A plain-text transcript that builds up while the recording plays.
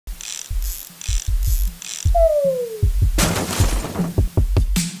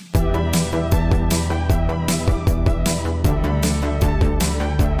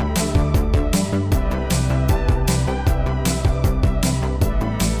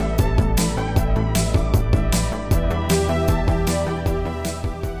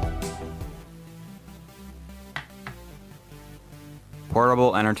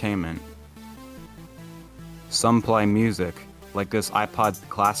Portable entertainment. Some play music, like this iPod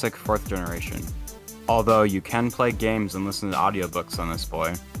Classic 4th generation. Although you can play games and listen to audiobooks on this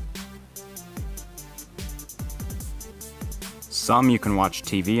boy. Some you can watch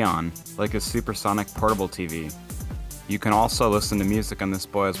TV on, like a supersonic portable TV. You can also listen to music on this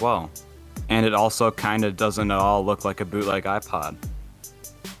boy as well. And it also kinda doesn't at all look like a bootleg iPod.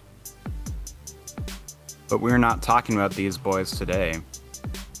 But we're not talking about these boys today.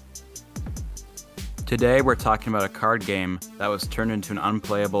 Today we're talking about a card game that was turned into an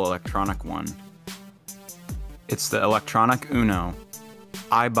unplayable electronic one. It's the electronic Uno.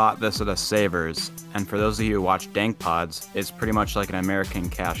 I bought this at a Savers, and for those of you who watch Dank Pods, it's pretty much like an American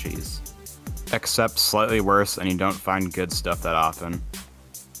Cashies. Except slightly worse and you don't find good stuff that often.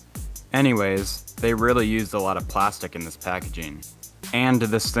 Anyways, they really used a lot of plastic in this packaging. And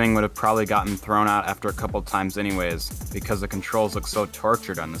this thing would have probably gotten thrown out after a couple times anyways, because the controls look so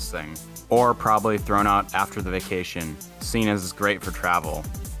tortured on this thing. Or probably thrown out after the vacation, seen as it's great for travel.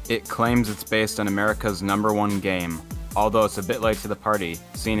 It claims it's based on America's #1 game, although it's a bit late to the party,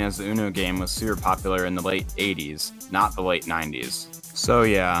 seeing as the Uno game was super popular in the late 80s, not the late 90s. So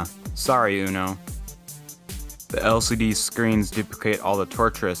yeah, sorry Uno. The LCD screens duplicate all the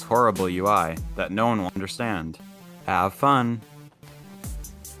torturous, horrible UI that no one will understand. Have fun!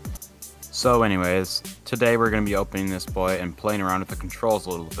 So anyways, today we're going to be opening this boy and playing around with the controls a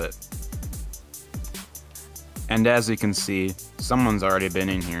little bit. And as you can see, someone's already been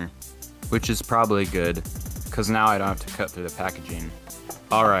in here, which is probably good, because now I don't have to cut through the packaging.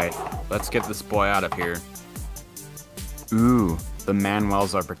 Alright, let's get this boy out of here. Ooh, the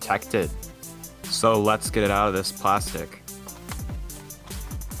manuals are protected. So let's get it out of this plastic.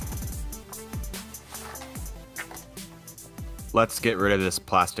 Let's get rid of this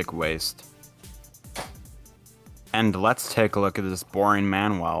plastic waste. And let's take a look at this boring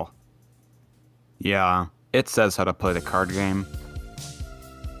manual. Yeah, it says how to play the card game.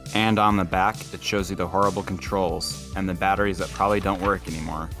 And on the back, it shows you the horrible controls and the batteries that probably don't work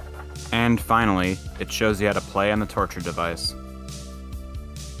anymore. And finally, it shows you how to play on the torture device.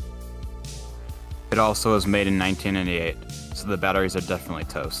 It also was made in 1998, so the batteries are definitely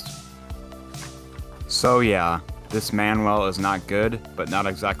toast. So yeah, this manual is not good, but not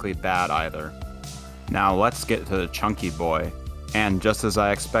exactly bad either. Now let's get to the chunky boy. And just as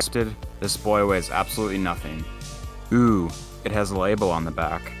I expected, this boy weighs absolutely nothing. Ooh, it has a label on the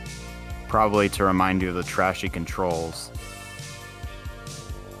back. Probably to remind you of the trashy controls.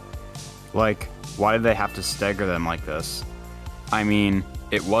 Like, why did they have to stagger them like this? I mean,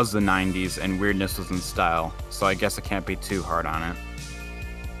 it was the 90s and weirdness was in style, so I guess I can't be too hard on it.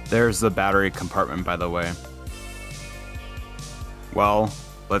 There's the battery compartment, by the way. Well,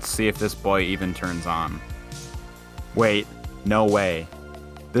 let's see if this boy even turns on. Wait, no way.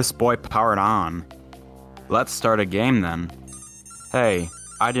 This boy powered on. Let's start a game then. Hey,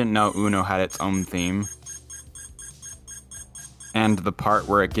 I didn't know Uno had its own theme. And the part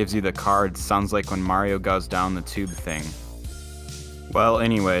where it gives you the cards sounds like when Mario goes down the tube thing. Well,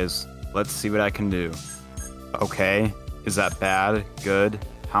 anyways, let's see what I can do. Okay, is that bad? Good?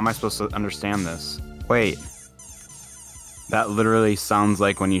 How am I supposed to understand this? Wait. That literally sounds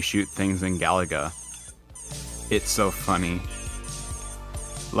like when you shoot things in Galaga. It's so funny.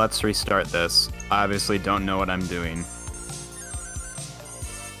 Let's restart this. I obviously don't know what I'm doing.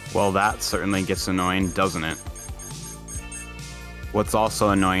 Well, that certainly gets annoying, doesn't it? What's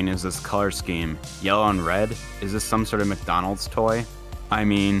also annoying is this color scheme. Yellow and red? Is this some sort of McDonald's toy? I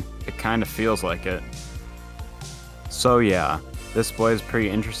mean, it kinda feels like it. So yeah, this boy is pretty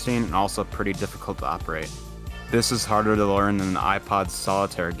interesting and also pretty difficult to operate. This is harder to learn than the iPod's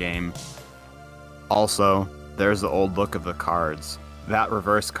solitaire game. Also, there's the old look of the cards. That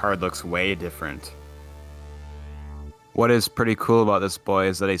reverse card looks way different. What is pretty cool about this boy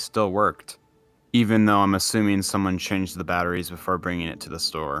is that he still worked, even though I'm assuming someone changed the batteries before bringing it to the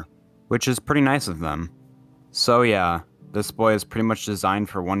store, which is pretty nice of them. So yeah, this boy is pretty much designed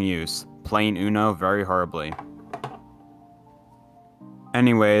for one use, playing Uno very horribly.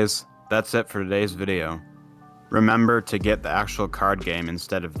 Anyways, that's it for today's video. Remember to get the actual card game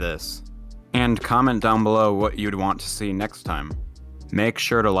instead of this. And comment down below what you'd want to see next time. Make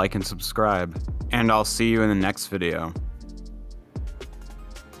sure to like and subscribe, and I'll see you in the next video.